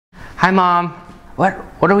"Hi Mom,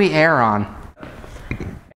 what do we air on?"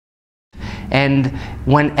 And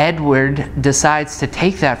when Edward decides to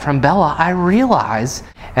take that from Bella, I realize.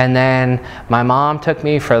 And then my mom took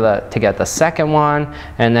me to get the second one,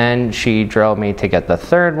 and then she drove me to get the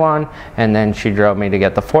third one, and then she drove me to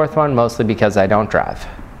get the fourth one, mostly because I don't drive.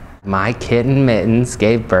 My kitten Mittens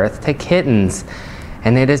gave birth to kittens,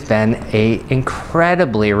 and it has been an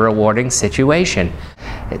incredibly rewarding situation.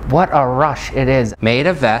 What a rush it is. Made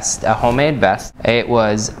a vest, a homemade vest. It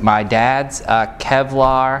was my dad's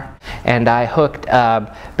Kevlar, and I hooked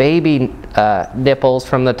baby nipples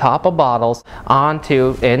from the top of bottles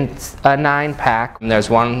onto in a 9-pack. There's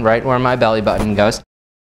one right where my belly button goes.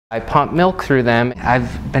 I pump milk through them.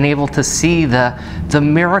 I've been able to see the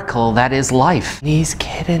miracle that is life. These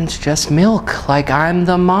kittens just milk like I'm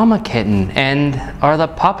the mama kitten or the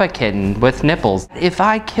papa kitten with nipples. If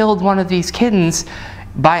I killed one of these kittens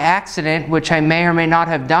by accident, which I may or may not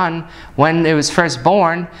have done when it was first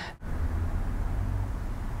born,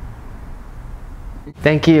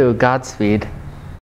 thank you, Godspeed.